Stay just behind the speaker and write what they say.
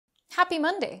Happy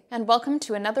Monday, and welcome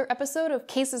to another episode of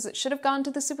Cases that should have gone to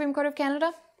the Supreme Court of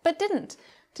Canada, but didn't.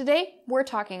 Today, we're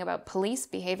talking about police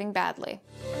behaving badly.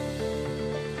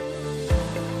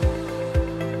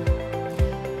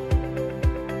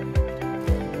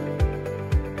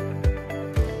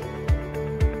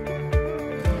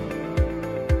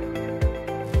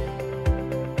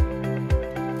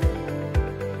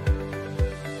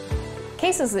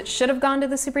 Cases that should have gone to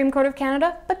the Supreme Court of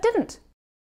Canada, but didn't.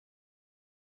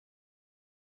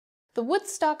 The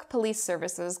Woodstock Police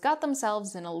Services got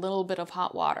themselves in a little bit of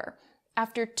hot water.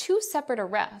 After two separate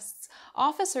arrests,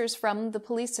 officers from the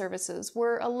police services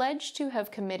were alleged to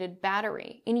have committed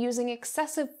battery in using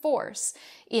excessive force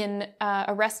in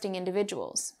arresting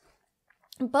individuals.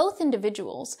 Both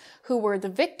individuals, who were the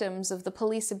victims of the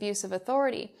police abuse of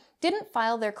authority, didn't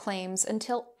file their claims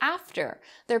until after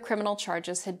their criminal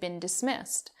charges had been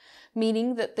dismissed,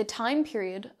 meaning that the time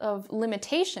period of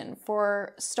limitation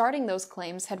for starting those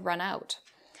claims had run out.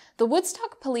 The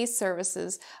Woodstock Police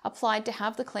Services applied to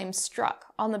have the claims struck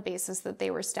on the basis that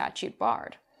they were statute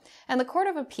barred. And the Court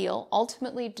of Appeal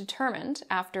ultimately determined,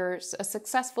 after a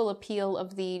successful appeal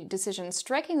of the decision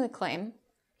striking the claim,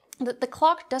 that the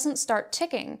clock doesn't start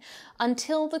ticking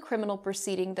until the criminal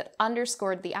proceeding that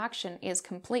underscored the action is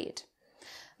complete.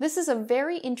 This is a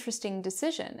very interesting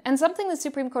decision, and something the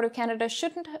Supreme Court of Canada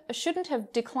shouldn't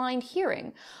have declined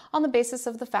hearing on the basis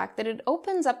of the fact that it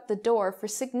opens up the door for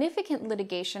significant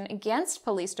litigation against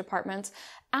police departments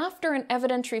after an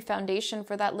evidentiary foundation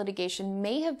for that litigation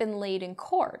may have been laid in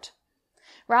court.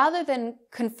 Rather than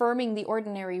confirming the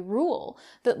ordinary rule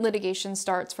that litigation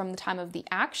starts from the time of the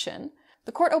action,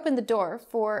 the court opened the door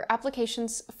for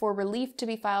applications for relief to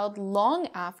be filed long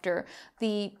after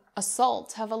the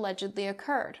assaults have allegedly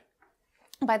occurred.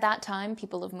 By that time,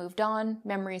 people have moved on,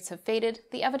 memories have faded,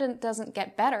 the evidence doesn't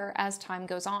get better as time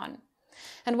goes on.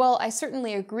 And while I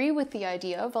certainly agree with the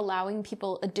idea of allowing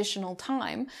people additional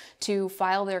time to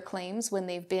file their claims when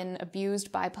they've been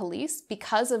abused by police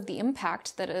because of the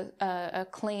impact that a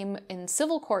claim in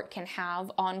civil court can have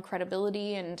on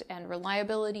credibility and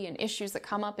reliability and issues that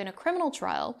come up in a criminal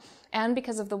trial, and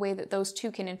because of the way that those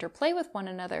two can interplay with one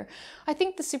another, I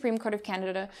think the Supreme Court of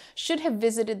Canada should have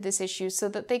visited this issue so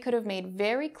that they could have made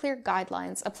very clear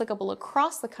guidelines applicable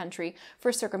across the country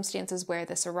for circumstances where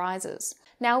this arises.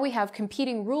 Now we have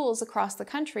competing rules across the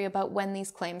country about when these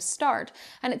claims start,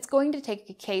 and it's going to take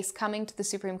a case coming to the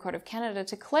Supreme Court of Canada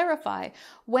to clarify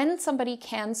when somebody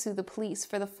can sue the police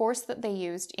for the force that they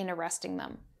used in arresting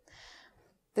them.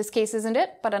 This case isn't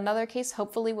it, but another case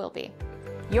hopefully will be.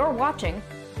 You're watching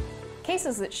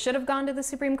Cases that should have gone to the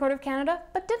Supreme Court of Canada,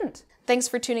 but didn't. Thanks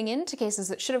for tuning in to Cases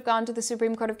that should have gone to the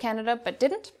Supreme Court of Canada, but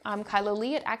didn't. I'm Kyla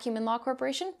Lee at Acumen Law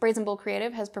Corporation. Brazen Bull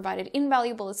Creative has provided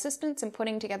invaluable assistance in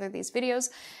putting together these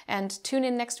videos, and tune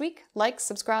in next week, like,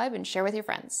 subscribe, and share with your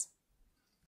friends.